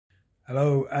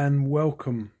Hello and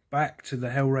welcome back to the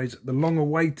Hellraiser, the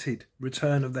long-awaited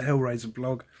return of the Hellraiser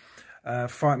blog.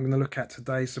 Fight I'm going to look at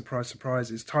today, surprise, surprise,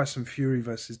 is Tyson Fury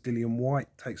versus Dillian Whyte.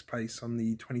 Takes place on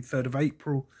the 23rd of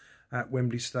April at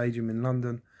Wembley Stadium in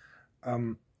London.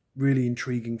 Really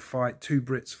intriguing fight. Two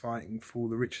Brits fighting for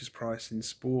the richest price in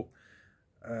sport.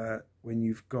 When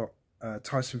you've got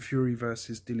Tyson Fury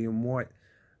versus Dillian Whyte.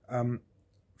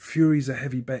 Fury's a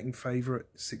heavy betting favourite,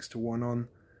 6-1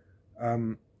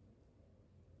 on.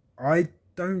 I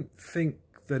don't think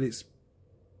that it's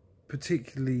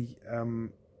particularly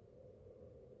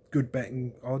good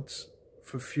betting odds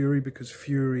for Fury, because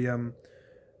Fury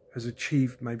has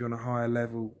achieved maybe on a higher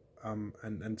level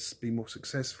and be more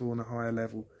successful on a higher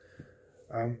level.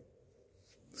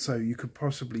 So you could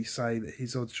possibly say that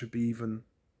his odds should be even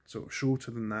sort of shorter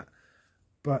than that.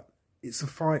 But it's a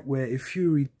fight where if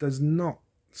Fury does not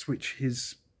switch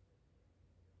his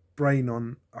brain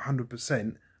on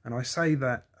 100%, and I say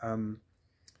that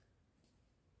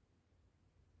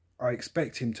I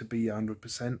expect him to be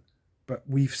 100%, but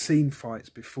we've seen fights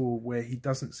before where he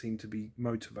doesn't seem to be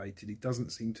motivated, he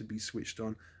doesn't seem to be switched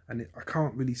on, and I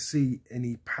can't really see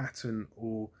any pattern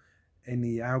or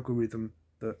any algorithm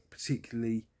that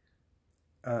particularly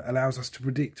allows us to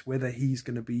predict whether he's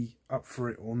going to be up for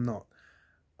it or not.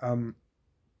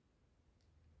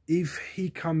 If he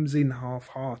comes in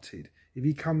half-hearted, if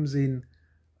he comes in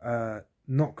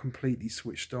not completely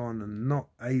switched on and not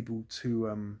able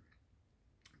to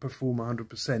perform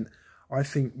 100%, I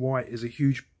think Whyte is a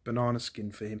huge banana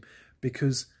skin for him,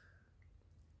 because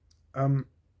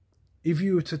if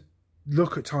you were to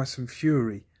look at Tyson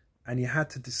Fury and you had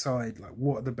to decide like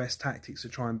what are the best tactics to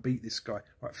try and beat this guy,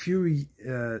 like Fury,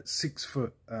 6'9",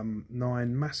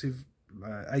 massive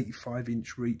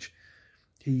 85-inch reach,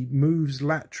 he moves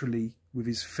laterally with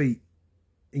his feet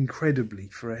incredibly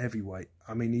for a heavyweight.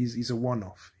 I mean, he's a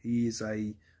one-off. He is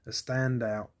a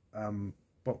standout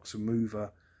boxer,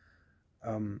 mover,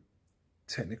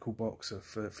 technical boxer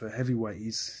for heavyweight.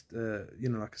 He's you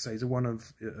know, like I say, he's a one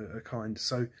of a kind.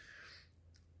 So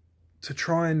to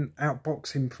try and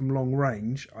outbox him from long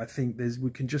range, I think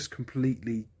we can just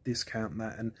completely discount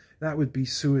that, and that would be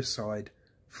suicide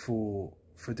for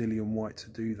Dillian Whyte to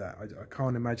do that. I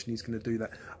can't imagine he's going to do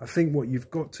that. I think what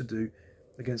you've got to do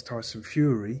against Tyson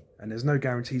Fury, and there's no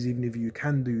guarantees even if you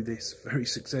can do this very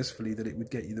successfully that it would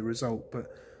get you the result,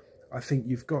 but I think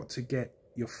you've got to get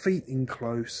your feet in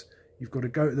close. You've got to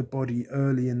go to the body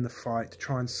early in the fight to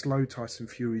try and slow Tyson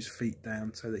Fury's feet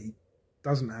down so that he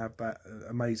doesn't have that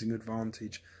amazing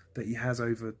advantage that he has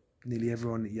over nearly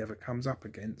everyone that he ever comes up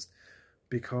against.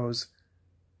 Because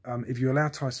if you allow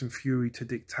Tyson Fury to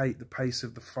dictate the pace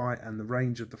of the fight and the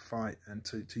range of the fight and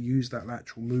to use that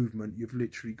lateral movement, you've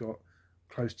literally got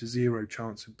close to zero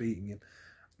chance of beating him.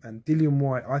 And Dillian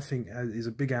Whyte, I think, is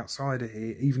a big outsider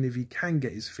here. Even if he can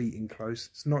get his feet in close,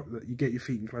 it's not that you get your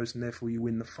feet in close and therefore you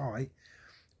win the fight,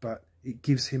 but it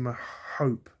gives him a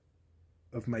hope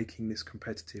of making this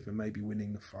competitive and maybe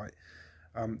winning the fight.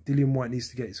 Dillian Whyte needs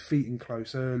to get his feet in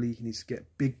close early. He needs to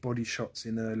get big body shots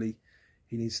in early.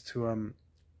 He needs to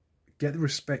get the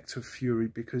respect of Fury,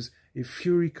 because if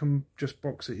Fury can just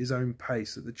box at his own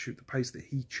pace, at the pace that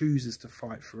he chooses to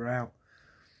fight throughout,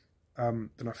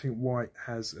 then I think Whyte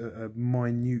has a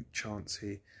minute chance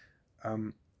here.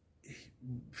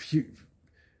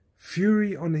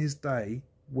 Fury on his day,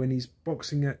 when he's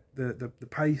boxing at the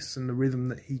pace and the rhythm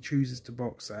that he chooses to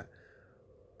box at,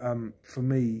 for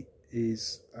me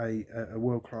is a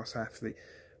world-class athlete.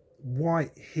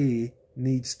 Whyte here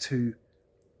needs to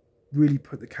really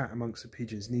put the cat amongst the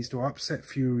pigeons, needs to upset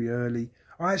Fury early.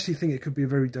 I actually think it could be a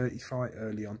very dirty fight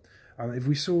early on. If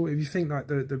you think like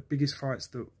the biggest fights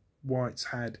that Whyte's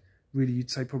had, really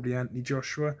you'd say probably Anthony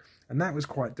Joshua, and that was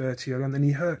quite dirty early on. Then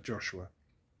he hurt Joshua,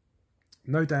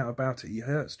 no doubt about it. He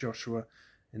hurts Joshua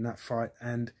in that fight,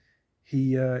 and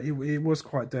it was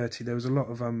quite dirty. There was a lot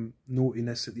of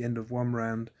naughtiness at the end of one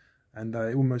round, and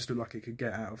it almost looked like it could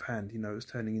get out of hand. You know, it was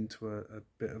turning into a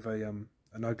bit of an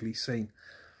ugly scene.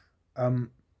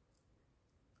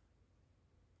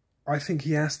 I think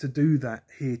he has to do that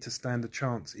here to stand a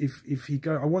chance. If he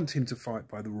I want him to fight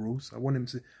by the rules. I want him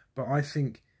to, but I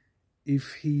think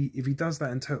if he does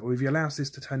that or if he allows this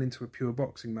to turn into a pure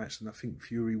boxing match, then I think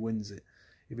Fury wins it.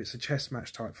 If it's a chess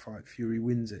match type fight, Fury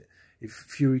wins it. If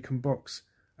Fury can box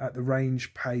at the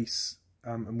range, pace,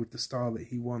 and with the style that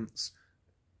he wants,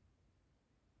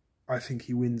 I think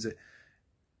he wins it.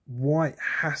 Whyte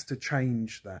has to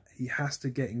change that. He has to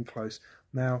get in close.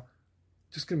 Now,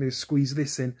 just going to squeeze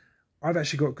this in. I've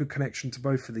actually got a good connection to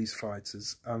both of these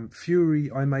fighters.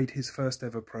 Fury, I made his first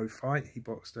ever pro fight. He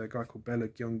boxed a guy called Bela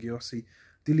Gyongyosi.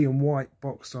 Dillian Whyte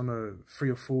boxed on 3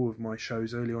 or 4 of my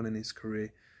shows early on in his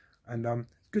career, and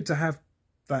good to have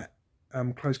that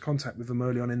close contact with them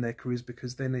early on in their careers,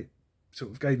 because then it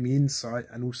sort of gave me insight,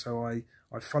 and also I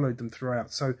followed them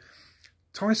throughout. So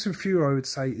Tyson Fury, I would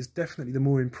say, is definitely the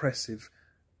more impressive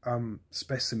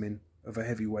specimen of a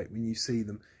heavyweight when you see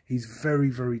them. He's very,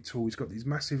 very tall. He's got these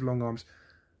massive long arms,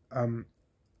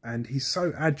 and he's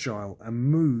so agile and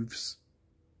moves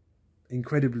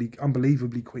incredibly,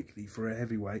 unbelievably quickly for a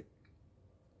heavyweight,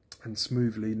 and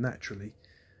smoothly, naturally.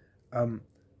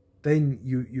 Then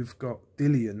you've got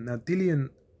Dillian. Now Dillian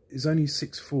is only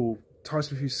 6'4",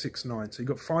 Tyson Fury's 6'9", so you've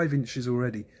got 5 inches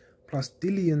already. Plus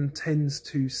Dillian tends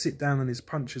to sit down on his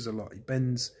punches a lot. He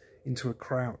bends into a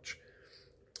crouch,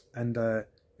 and it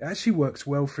actually works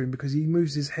well for him because he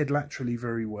moves his head laterally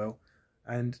very well.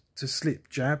 And to slip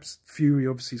jabs, Fury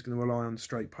obviously is going to rely on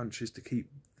straight punches to keep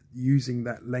using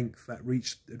that length, that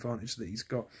reach advantage that he's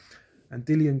got. And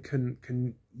Dillian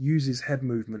can use his head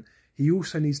movement. He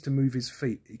also needs to move his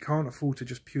feet. He can't afford to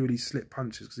just purely slip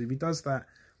punches, because if he does that,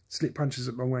 slip punches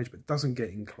at long range but doesn't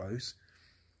get in close,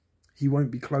 he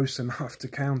won't be close enough to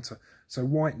counter. So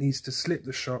Whyte needs to slip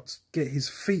the shots, get his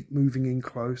feet moving in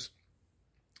close,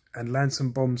 and land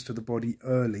some bombs to the body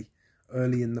early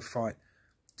in the fight,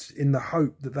 in the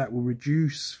hope that that will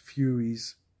reduce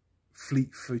Fury's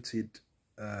fleet-footed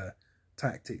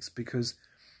tactics. Because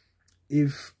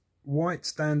if Whyte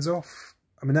stands off,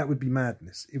 I mean, that would be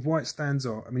madness. If Whyte stands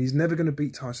off, I mean, he's never going to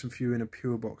beat Tyson Fury in a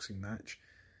pure boxing match.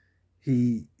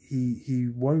 He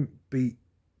won't beat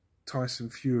Tyson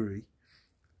Fury,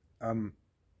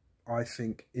 I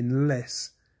think,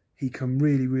 unless he can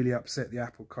really, really upset the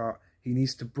apple cart. He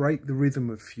needs to break the rhythm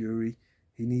of Fury.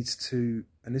 He needs to,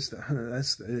 and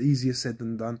that's easier said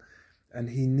than done, and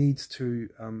he needs to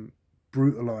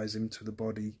brutalise him to the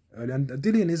body. And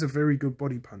Dillian is a very good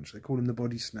body puncher. They call him the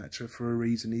body snatcher for a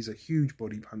reason. He's a huge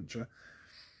body puncher.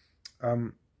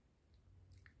 I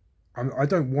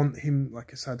don't want him, like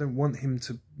I said, I don't want him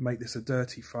to make this a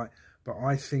dirty fight, but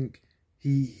I think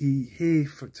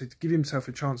to give himself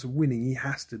a chance of winning, he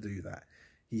has to do that.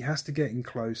 He has to get in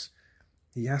close.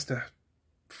 He has to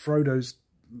throw those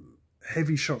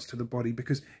heavy shots to the body,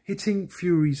 because hitting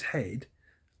Fury's head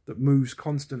that moves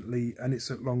constantly and it's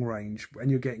at long range,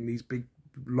 and you're getting these big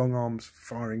long arms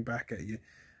firing back at you,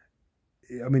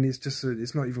 I mean, it's just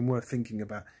it's not even worth thinking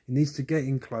about. He needs to get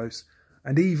in close.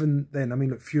 And even then, I mean,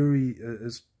 look, Fury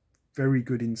is very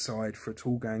good inside for a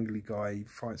tall, gangly guy. He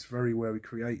fights very well. He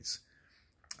creates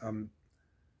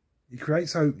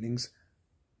openings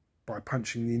by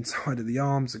punching the inside of the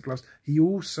arms, the gloves. He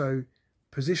also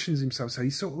positions himself, so he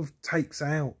sort of takes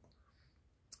out,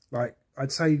 like,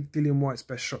 I'd say Dillian Whyte's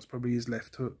best shot's probably his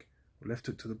left hook, or left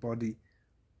hook to the body.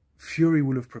 Fury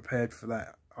will have prepared for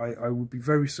that. I would be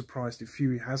very surprised if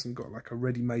Fury hasn't got like a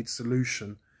ready-made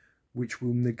solution which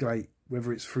will negate,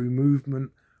 whether it's through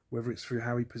movement, whether it's through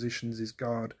how he positions his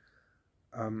guard,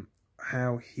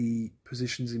 how he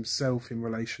positions himself in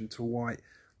relation to Whyte,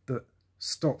 that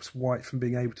stops Whyte from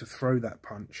being able to throw that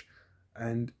punch.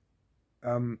 And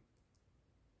I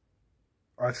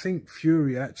think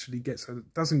Fury actually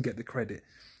doesn't get the credit.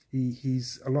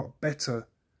 He's a lot better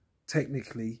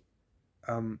technically,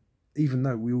 even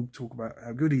though we all talk about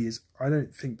how good he is. I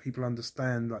don't think people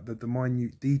understand like the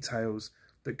minute details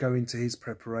that go into his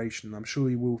preparation. I'm sure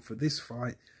he will for this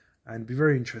fight, and it'd be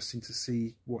very interesting to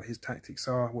see what his tactics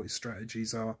are, what his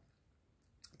strategies are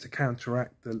to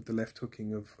counteract the left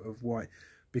hooking of Whyte,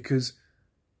 because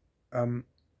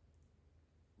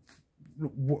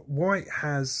Whyte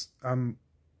has,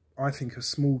 I think, a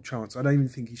small chance. I don't even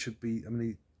think he should be. I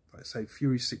mean, like I say,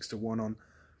 Fury's 6-1 on.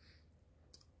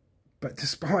 But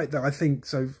despite that, I think,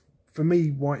 so for me,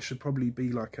 Whyte should probably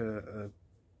be like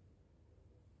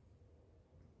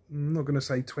I'm not going to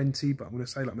say 20, but I'm going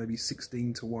to say like maybe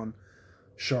 16-1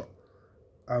 shot.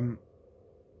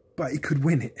 But he could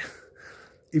win it.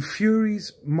 If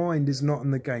Fury's mind is not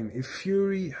in the game, if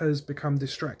Fury has become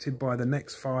distracted by the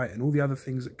next fight and all the other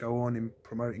things that go on in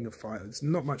promoting a fight, there's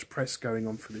not much press going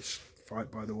on for this fight,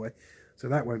 by the way, so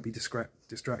that won't be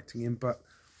distracting him. But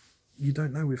you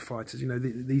don't know with fighters, you know,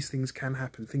 these things can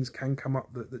happen. Things can come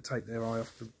up that take their eye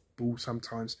off the ball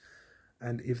sometimes.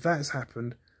 And if that's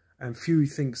happened, and Fury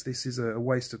thinks this is a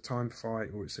waste of time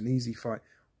fight, or it's an easy fight,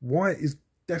 Whyte is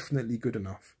definitely good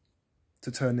enough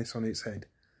to turn this on its head.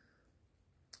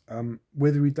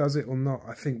 Whether he does it or not,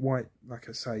 I think Whyte, like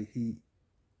I say, he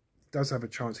does have a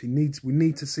chance. We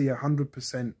need to see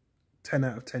 100%, 10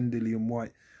 out of 10 Dillian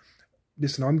Whyte.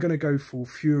 Listen, I'm going to go for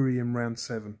Fury in round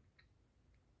 7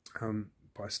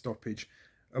 by stoppage.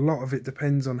 A lot of it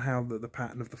depends on how the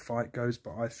pattern of the fight goes,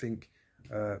 but I think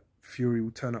Fury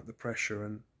will turn up the pressure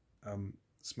and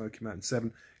smoke him out in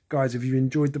 7. Guys, if you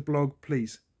enjoyed the blog,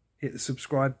 please hit the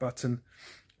subscribe button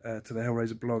to the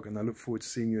Hellraiser blog, and I look forward to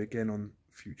seeing you again on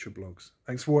future blogs.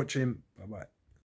 Thanks for watching. Bye-bye.